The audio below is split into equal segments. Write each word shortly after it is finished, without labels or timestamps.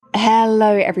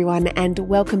Hello everyone and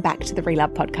welcome back to the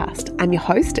Relove podcast. I'm your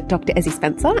host, Dr. Ezzy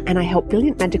Spencer, and I help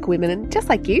brilliant magical women just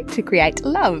like you to create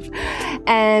love.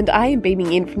 And I am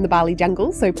beaming in from the Bali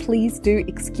jungle, so please do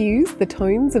excuse the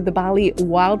tones of the Bali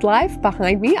wildlife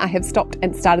behind me. I have stopped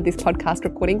and started this podcast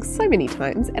recording so many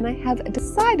times, and I have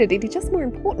decided it is just more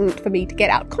important for me to get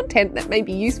out content that may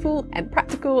be useful and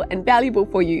practical and valuable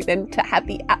for you than to have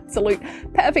the absolute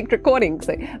perfect recording.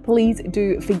 So please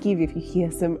do forgive if you hear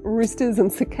some roosters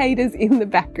and cicadas in the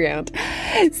background.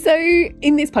 So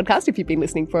in this podcast, if you've been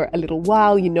listening for a little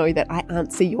while, you know that I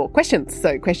answer your questions.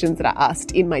 So questions that are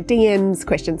asked in my DMs,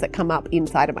 questions that come up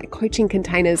inside of my coaching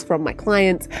containers from my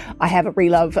clients. I have a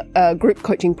Relove group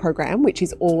coaching program, which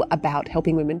is all about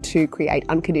helping women to create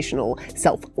unconditional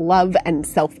self-love and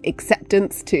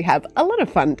self-acceptance, to have a lot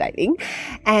of fun dating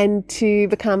and to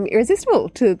become irresistible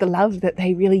to the love that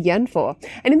they really yearn for.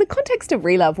 And in the context of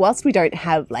Relove, whilst we don't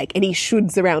have like any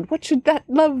shoulds around what should that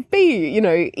love be, you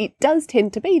know, it does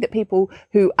tend to be that people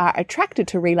who are attracted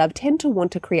to Relove tend to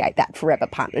want to create that forever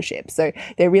partnership. So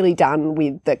they're really done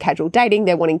with the casual dating.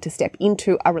 They're wanting to step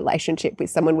into a relationship with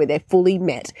someone where they're fully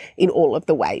met in all of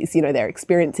the ways. You know, they're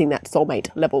experiencing that soulmate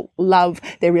level love.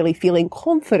 They're really feeling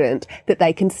confident that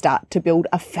they can start to build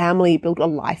a family, build a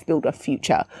life, build a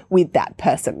future with that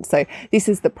person. So this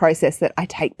is the process that I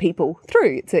take people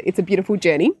through. It's a beautiful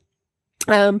journey.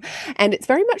 And it's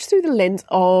very much through the lens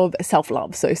of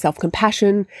self-love, so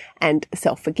self-compassion and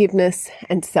self-forgiveness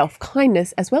and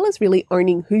self-kindness, as well as really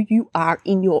owning who you are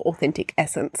in your authentic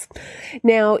essence.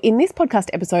 Now, in this podcast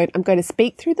episode, I'm going to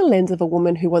speak through the lens of a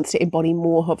woman who wants to embody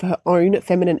more of her own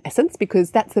feminine essence,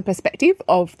 because that's the perspective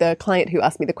of the client who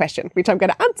asked me the question, which I'm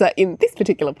going to answer in this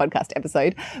particular podcast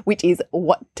episode, which is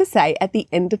what to say at the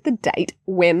end of the date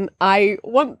when I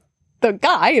want the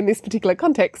guy in this particular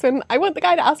context, and I want the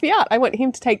guy to ask me out. I want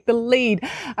him to take the lead.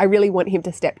 I really want him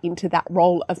to step into that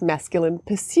role of masculine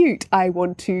pursuit. I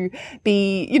want to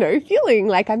be, you know, feeling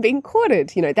like I'm being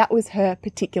courted. You know, that was her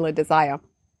particular desire.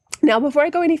 Now, before I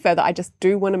go any further, I just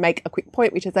do want to make a quick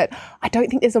point, which is that I don't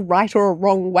think there's a right or a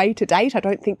wrong way to date. I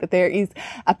don't think that there is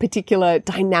a particular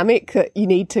dynamic that you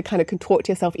need to kind of contort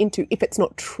yourself into if it's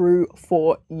not true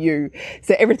for you.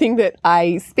 So everything that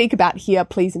I speak about here,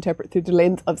 please interpret through the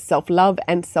lens of self-love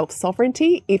and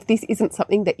self-sovereignty. If this isn't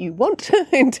something that you want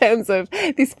in terms of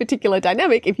this particular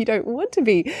dynamic, if you don't want to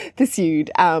be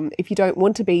pursued, if you don't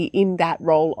want to be in that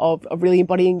role of really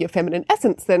embodying your feminine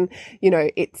essence, then, you know,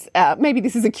 it's maybe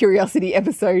this is a curiosity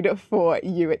episode for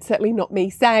you. It's certainly not me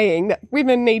saying that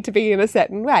women need to be in a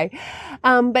certain way.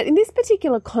 But in this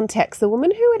particular context, the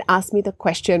woman who had asked me the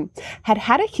question had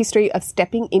had a history of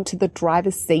stepping into the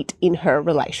driver's seat in her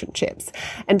relationships.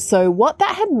 And so what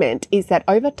that had meant is that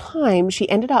over time, she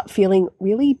ended up feeling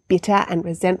really bitter and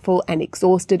resentful and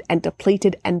exhausted and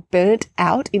depleted and burnt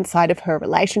out inside of her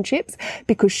relationships,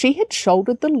 because she had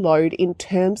shouldered the load in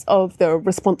terms of the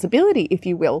responsibility, if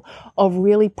you will, of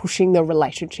really pushing the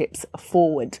relationship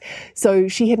forward. So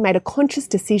she had made a conscious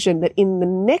decision that in the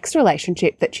next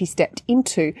relationship that she stepped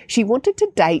into, she wanted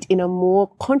to date in a more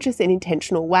conscious and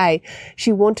intentional way.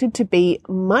 She wanted to be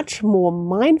much more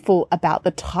mindful about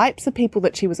the types of people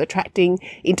that she was attracting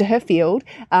into her field,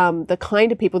 the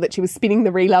kind of people that she was spinning the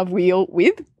Relove wheel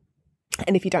with.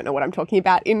 And if you don't know what I'm talking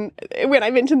about, when I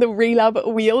mentioned the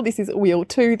Relove wheel, this is wheel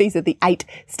 2. These are the 8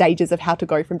 stages of how to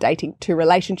go from dating to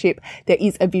relationship. There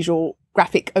is a visual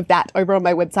graphic of that over on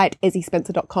my website,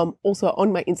 ezzyspencer.com, also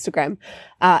on my Instagram,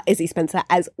 Ezzy Spencer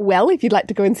as well, if you'd like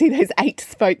to go and see those 8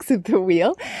 spokes of the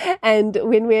wheel. And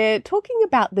when we're talking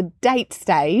about the date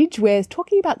stage, we're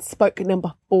talking about spoke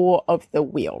number 4 of the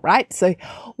wheel, right? So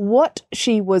what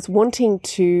she was wanting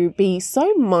to be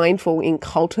so mindful in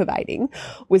cultivating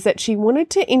was that she wanted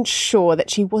to ensure that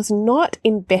she was not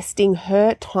investing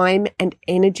her time and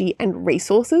energy and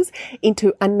resources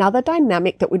into another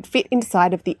dynamic that would fit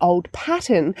inside of the old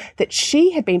pattern that she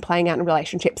had been playing out in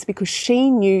relationships, because she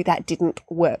knew that didn't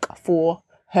work for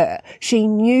her. She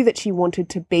knew that she wanted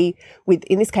to be with,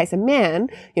 in this case, a man.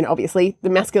 You know, obviously the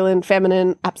masculine,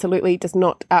 feminine absolutely does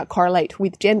not correlate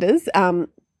with genders.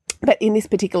 But in this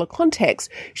particular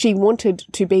context, she wanted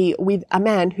to be with a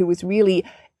man who was really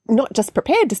not just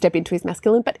prepared to step into his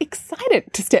masculine, but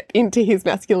excited to step into his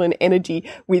masculine energy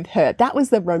with her. That was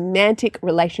the romantic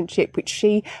relationship which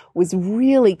she was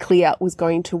really clear was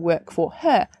going to work for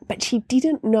her, but she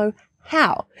didn't know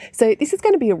how. So this is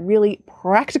going to be a really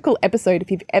practical episode if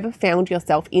you've ever found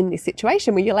yourself in this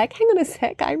situation where you're like, hang on a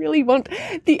sec, I really want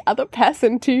the other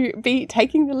person to be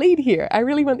taking the lead here. I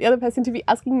really want the other person to be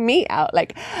asking me out.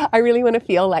 Like, I really want to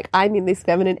feel like I'm in this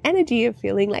feminine energy of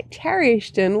feeling like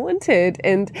cherished and wanted.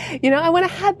 And, you know, I want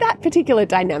to have that particular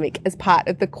dynamic as part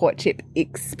of the courtship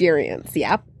experience.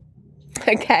 Yeah.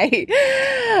 Okay.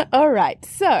 All right.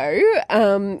 So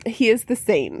here's the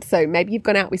scene. So maybe you've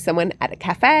gone out with someone at a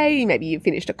cafe. Maybe you've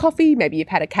finished a coffee. Maybe you've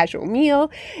had a casual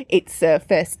meal. It's a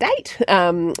first date.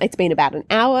 It's been about an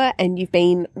hour and you've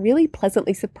been really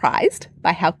pleasantly surprised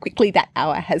by how quickly that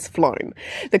hour has flown.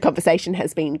 The conversation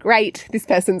has been great. This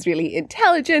person's really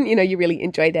intelligent. You really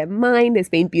enjoy their mind. There's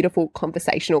been beautiful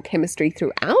conversational chemistry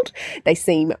throughout. They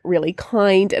seem really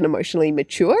kind and emotionally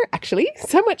mature, actually,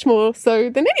 so much more so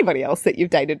than anybody else that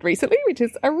you've dated recently, which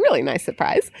is a really nice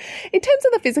surprise. In terms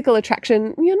of the physical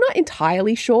attraction, you're not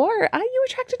entirely sure. Are you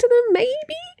attracted to them?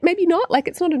 Maybe not. Like,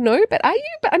 it's not a no, but are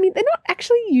you? But I mean, they're not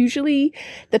actually usually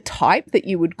the type that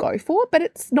you would go for, but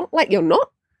it's not like you're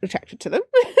not attracted to them.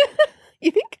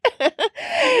 You think?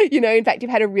 In fact,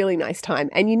 you've had a really nice time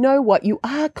and you know what? You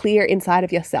are clear inside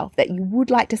of yourself that you would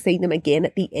like to see them again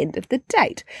at the end of the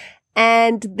date.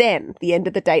 And then the end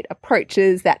of the date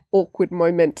approaches, that awkward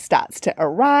moment starts to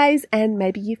arise, and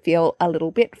maybe you feel a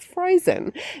little bit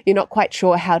frozen. You're not quite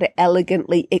sure how to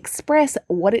elegantly express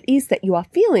what it is that you are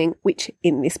feeling, which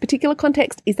in this particular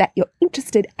context is that you're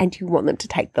interested and you want them to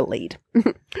take the lead.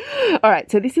 All right,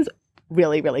 so this is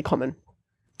really, really common.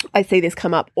 I see this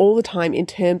come up all the time in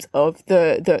terms of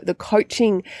the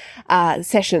coaching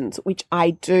sessions, which I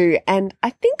do. And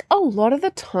I think a lot of the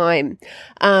time,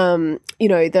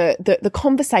 the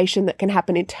conversation that can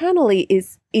happen internally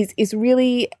is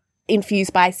really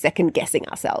infused by second guessing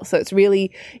ourselves. So it's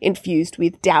really infused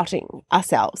with doubting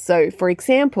ourselves. So for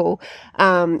example,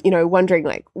 wondering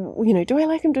like, do I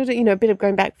like him? A bit of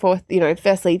going back and forth,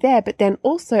 firstly there, but then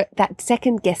also that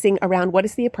second guessing around what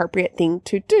is the appropriate thing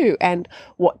to do and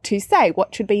what to say,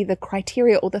 what should be the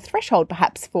criteria or the threshold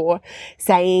perhaps for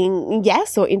saying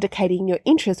yes or indicating your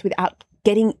interest without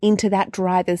getting into that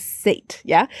driver's seat.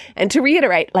 Yeah. And to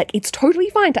reiterate, like, it's totally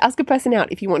fine to ask a person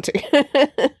out if you want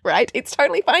to, right? It's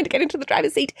totally fine to get into the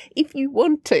driver's seat if you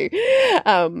want to.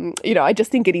 I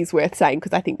just think it is worth saying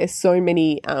because I think there's so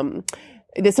many,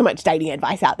 there's so much dating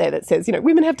advice out there that says,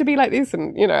 women have to be like this.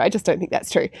 And, I just don't think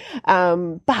that's true.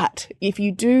 But if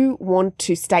you do want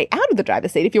to stay out of the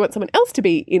driver's seat, if you want someone else to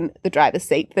be in the driver's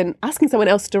seat, then asking someone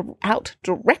else out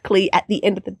directly at the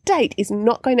end of the date is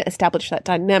not going to establish that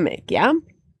dynamic. Yeah.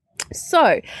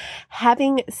 So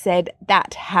having said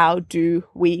that, how do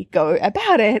we go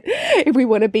about it if we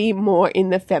want to be more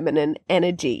in the feminine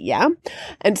energy? Yeah.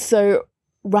 And so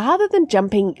rather than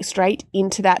jumping straight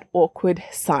into that awkward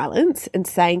silence and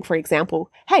saying, for example,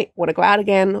 hey, want to go out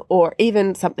again? Or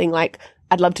even something like,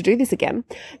 I'd love to do this again.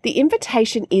 The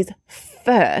invitation is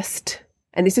first,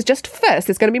 and this is just first,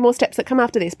 there's going to be more steps that come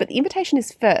after this, but the invitation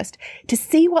is first to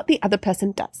see what the other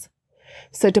person does.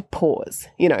 So to pause,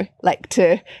 like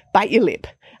to bite your lip.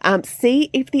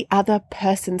 See if the other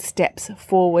person steps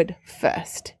forward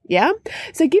first. Yeah.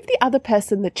 So give the other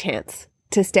person the chance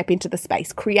to step into the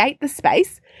space, create the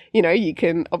space. You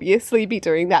can obviously be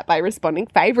doing that by responding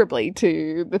favorably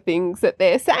to the things that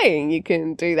they're saying. You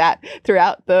can do that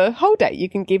throughout the whole date. You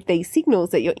can give these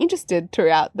signals that you're interested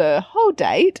throughout the whole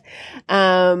date,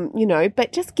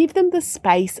 but just give them the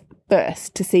space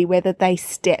first to see whether they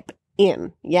step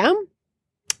in. Yeah.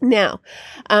 Now,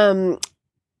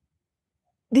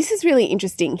 this is really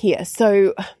interesting here.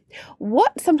 So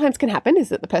what sometimes can happen is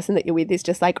that the person that you're with is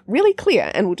just like really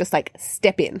clear and will just like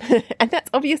step in. And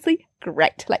that's obviously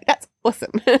great. Like, that's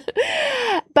awesome.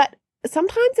 But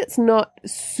sometimes it's not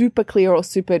super clear or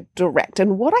super direct.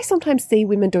 And what I sometimes see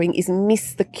women doing is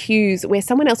miss the cues where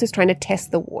someone else is trying to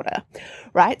test the water,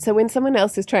 right? So when someone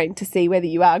else is trying to see whether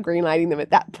you are greenlighting them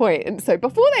at that point. And so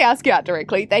before they ask you out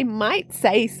directly, they might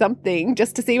say something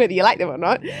just to see whether you like them or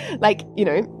not. Like,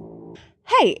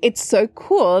 hey, it's so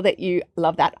cool that you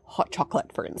love that hot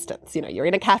chocolate, for instance. You're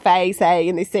in a cafe, say,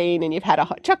 in this scene, and you've had a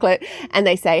hot chocolate, and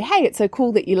they say, hey, it's so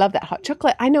cool that you love that hot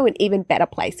chocolate. I know an even better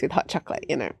place with hot chocolate,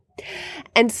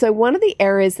 And so one of the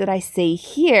errors that I see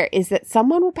here is that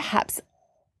someone will perhaps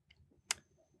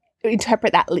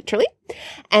interpret that literally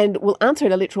and will answer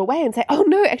in a literal way and say, oh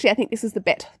no, actually, I think this is the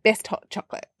best hot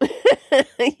chocolate.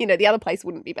 The other place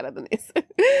wouldn't be better than this.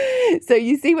 So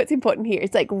you see what's important here.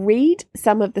 It's like, read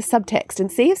some of the subtext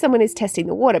and see if someone is testing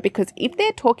the water, because if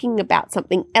they're talking about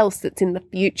something else that's in the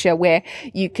future where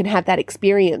you can have that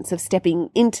experience of stepping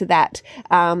into that,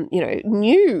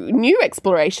 new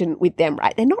exploration with them,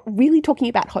 right? They're not really talking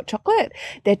about hot chocolate.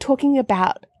 They're talking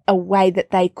about a way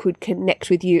that they could connect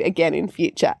with you again in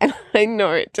future. And I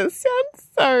know it just sounds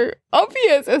so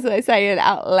obvious as I say it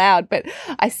out loud, but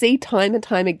I see time and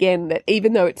time again that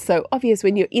even though it's so obvious,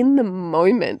 when you're in the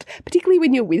moment, particularly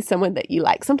when you're with someone that you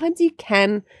like, sometimes you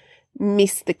can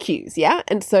miss the cues. Yeah.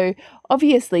 And so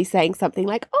obviously saying something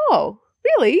like, oh,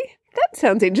 really? that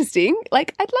sounds interesting.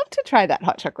 Like, I'd love to try that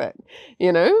hot chocolate,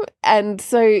 And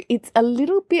so it's a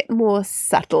little bit more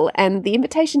subtle. And the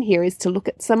invitation here is to look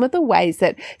at some of the ways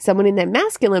that someone in their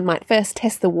masculine might first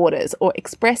test the waters or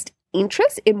express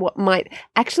interest in what might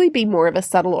actually be more of a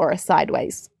subtle or a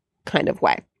sideways kind of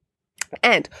way.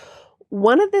 And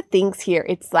one of the things here,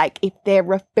 it's like if they're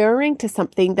referring to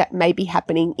something that may be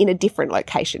happening in a different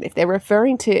location, if they're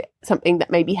referring to something that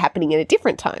may be happening in a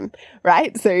different time,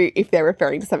 right? So if they're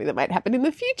referring to something that might happen in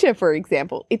the future, for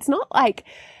example, it's not like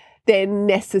they're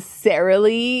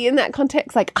necessarily in that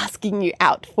context, like asking you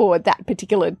out for that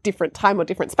particular different time or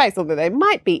different space, although they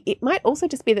might be. It might also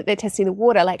just be that they're testing the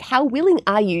water. Like, how willing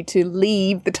are you to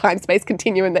leave the time-space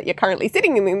continuum that you're currently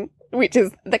sitting in, which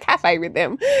is the cafe with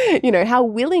them? How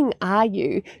willing are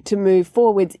you to move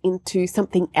forwards into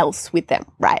something else with them,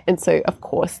 right? And so, of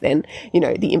course, then,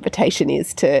 the invitation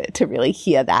is to really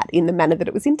hear that in the manner that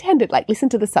it was intended. Like, listen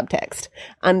to the subtext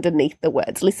underneath the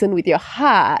words. Listen with your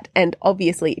heart. And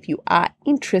obviously, if you are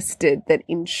interested, then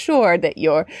ensure that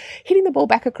you're hitting the ball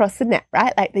back across the net,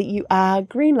 right? Like, that you are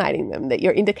greenlighting them, that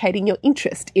you're indicating your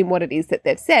interest in what it is that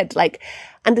they've said. Like,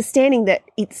 understanding that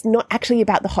it's not actually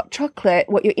about the hot chocolate.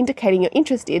 What you're indicating you're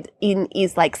interested in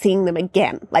is like seeing them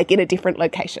again, like in a different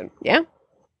location. Yeah.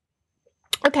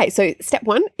 Okay. So step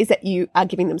one is that you are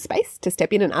giving them space to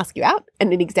step in and ask you out.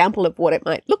 And an example of what it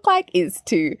might look like is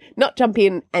to not jump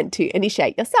in and to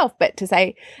initiate yourself, but to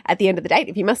say at the end of the date,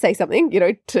 if you must say something,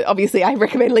 obviously I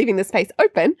recommend leaving the space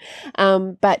open.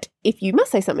 But if you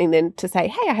must say something, then to say,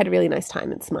 hey, I had a really nice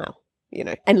time, and smile.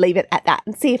 And leave it at that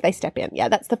and see if they step in. Yeah,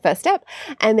 that's the first step.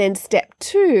 And then step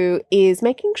two is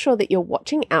making sure that you're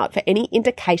watching out for any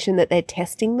indication that they're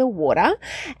testing the water,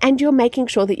 and you're making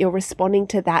sure that you're responding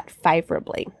to that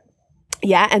favorably.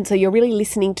 Yeah. And so you're really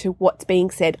listening to what's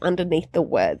being said underneath the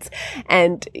words.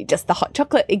 And just the hot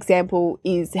chocolate example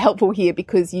is helpful here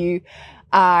because you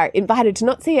are invited to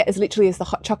not see it as literally as the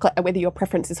hot chocolate and whether your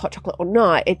preference is hot chocolate or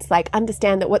not. It's like,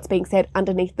 understand that what's being said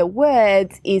underneath the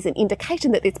words is an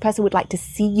indication that this person would like to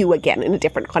see you again in a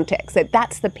different context. So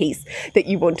that's the piece that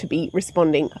you want to be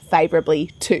responding favorably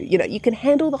to. You can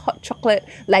handle the hot chocolate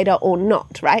later or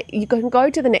not, right? You can go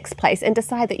to the next place and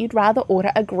decide that you'd rather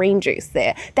order a green juice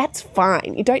there. That's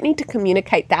fine. You don't need to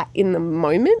communicate that in the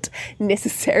moment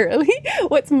necessarily.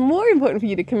 What's more important for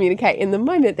you to communicate in the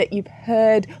moment that you've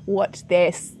heard what the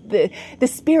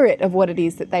spirit of what it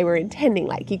is that they were intending.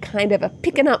 Like, you kind of are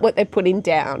picking up what they're putting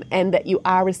down, and that you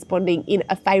are responding in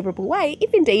a favorable way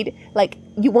if indeed, like,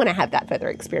 you want to have that further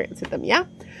experience with them. Yeah.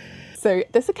 So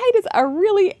the cicadas are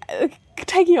really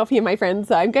taking off here, my friends.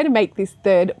 So I'm going to make this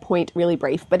third point really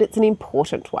brief, but it's an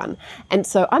important one. And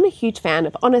so I'm a huge fan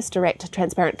of honest, direct,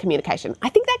 transparent communication. I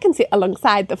think that can sit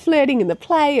alongside the flirting and the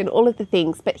play and all of the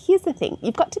things. But here's the thing.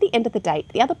 You've got to the end of the date.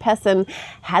 The other person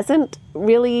hasn't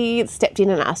really stepped in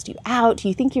and asked you out.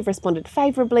 You think you've responded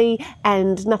favorably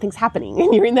and nothing's happening,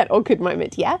 and you're in that awkward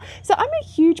moment. Yeah. So I'm a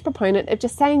huge proponent of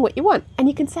just saying what you want. And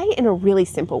you can say it in a really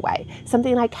simple way.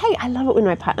 Something like, hey, I love it when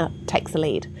my partner takes the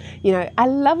lead. I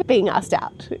love being asked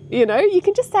out. You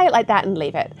can just say it like that and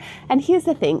leave it. And here's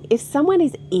the thing. If someone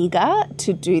is eager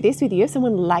to do this with you, if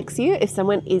someone likes you, if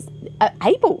someone is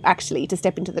able actually to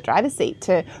step into the driver's seat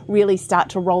to really start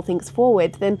to roll things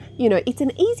forward, then, it's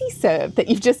an easy serve that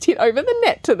you've just hit over the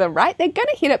net to them, right? They're going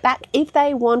to hit it back if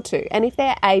they want to and if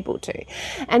they're able to.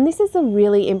 And this is a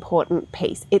really important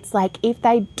piece. It's like, if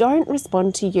they don't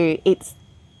respond to you, it's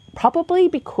probably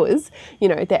because,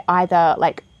 they're either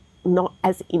like not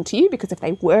as into you, because if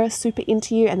they were super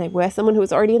into you and they were someone who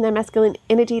was already in their masculine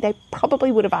energy, they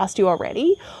probably would have asked you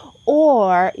already.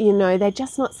 Or, they're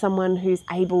just not someone who's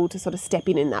able to sort of step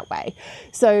in that way.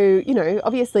 So,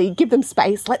 obviously give them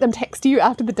space, let them text you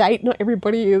after the date. Not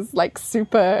everybody is like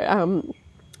super,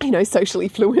 socially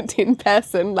fluent in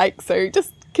person. So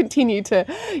just continue to,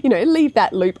 leave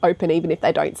that loop open even if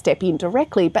they don't step in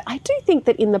directly. But I do think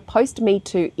that in the post-Me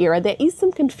Too era, there is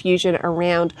some confusion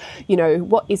around,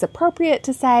 what is appropriate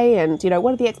to say and,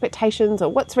 what are the expectations or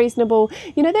what's reasonable.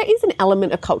 There is an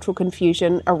element of cultural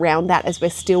confusion around that as we're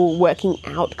still working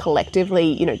out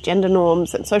collectively, gender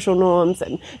norms and social norms.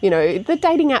 And, the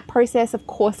dating app process, of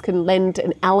course, can lend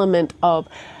an element of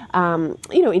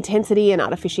intensity and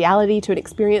artificiality to an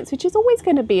experience, which is always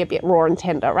going to be a bit raw and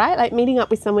tender, right? Like meeting up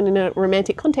with someone in a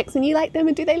romantic context and you like them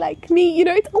and do they like me?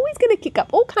 It's always going to kick up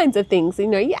all kinds of things.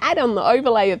 You add on the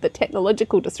overlay of the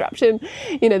technological disruption,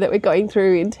 that we're going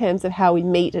through in terms of how we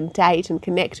meet and date and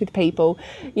connect with people.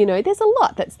 There's a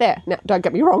lot that's there. Now, don't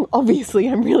get me wrong. Obviously,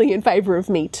 I'm really in favor of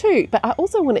Me Too, but I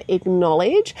also want to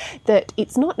acknowledge that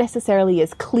it's not necessarily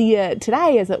as clear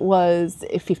today as it was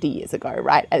 50 years ago,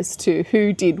 right? As to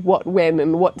who did and what, when,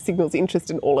 and what signals interest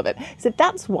and all of it. So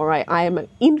that's why I am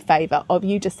in favor of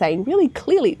you just saying really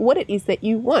clearly what it is that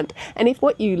you want. And if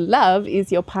what you love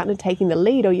is your partner taking the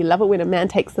lead, or you love it when a man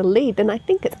takes the lead, then I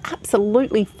think it's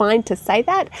absolutely fine to say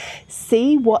that.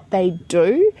 See what they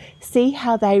do, see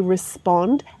how they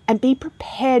respond, and be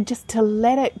prepared just to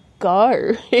let it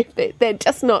go if they're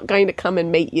just not going to come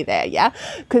and meet you there, yeah?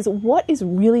 Because what is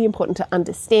really important to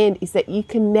understand is that you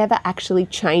can never actually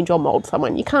change or mold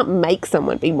someone. You can't make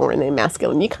someone be more in their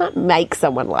masculine. You can't make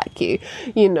someone like you,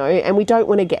 you know, and we don't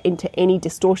want to get into any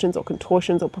distortions or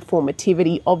contortions or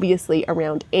performativity, obviously,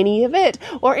 around any of it,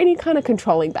 or any kind of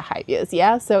controlling behaviors,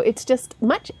 yeah? So it's just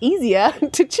much easier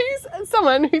to choose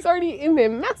someone who's already in their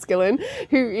masculine,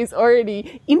 who is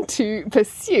already into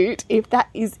pursuit, if that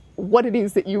is what it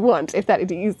is that you want, if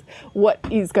that is what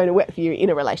is going to work for you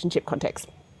in a relationship context.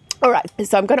 All right,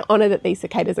 so I'm going to honour that these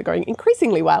cicadas are going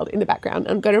increasingly wild in the background.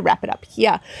 I'm going to wrap it up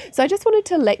here. So I just wanted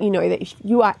to let you know that if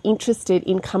you are interested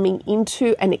in coming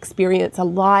into an experience, a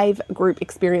live group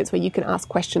experience where you can ask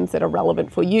questions that are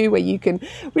relevant for you, where you can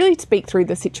really speak through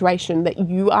the situation that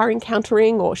you are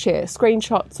encountering, or share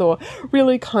screenshots, or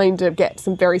really kind of get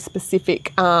some very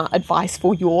specific advice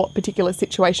for your particular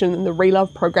situation, and the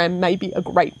Relove program may be a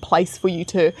great place for you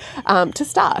to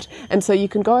start. And so you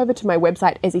can go over to my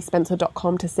website,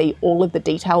 ezzispencer.com, to see all of the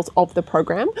details of the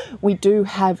program. We do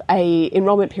have a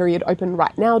enrollment period open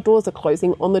right now. Doors are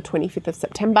closing on the 25th of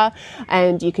September,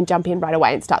 and you can jump in right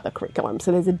away and start the curriculum.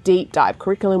 So there's a deep dive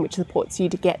curriculum which supports you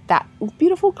to get that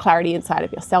beautiful clarity inside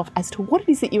of yourself as to what it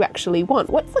is that you actually want.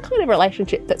 What's the kind of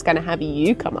relationship that's going to have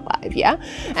you come alive, yeah?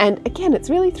 And again, it's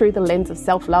really through the lens of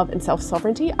self-love and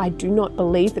self-sovereignty. I do not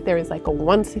believe that there is like a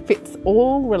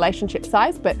one-fits-all relationship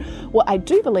size, but what I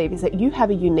do believe is that you have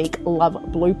a unique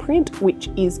love blueprint, which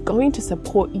is going to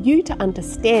support you to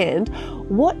understand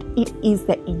what it is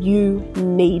that you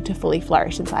need to fully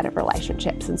flourish inside of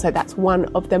relationships. And so that's one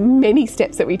of the many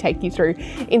steps that we take you through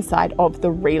inside of the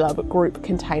Relove group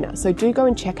container. So do go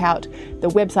and check out the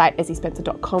website,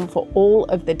 ezzispencer.com, for all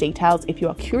of the details if you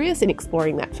are curious in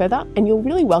exploring that further. And you're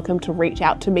really welcome to reach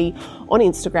out to me on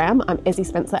Instagram. I'm Ezzy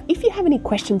Spencer. If you have any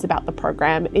questions about the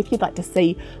program, if you'd like to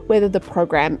see whether the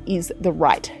program is the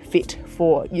right fit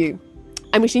for you.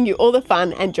 I'm wishing you all the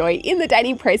fun and joy in the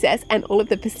dating process, and all of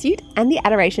the pursuit and the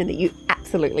adoration that you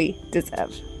absolutely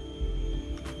deserve.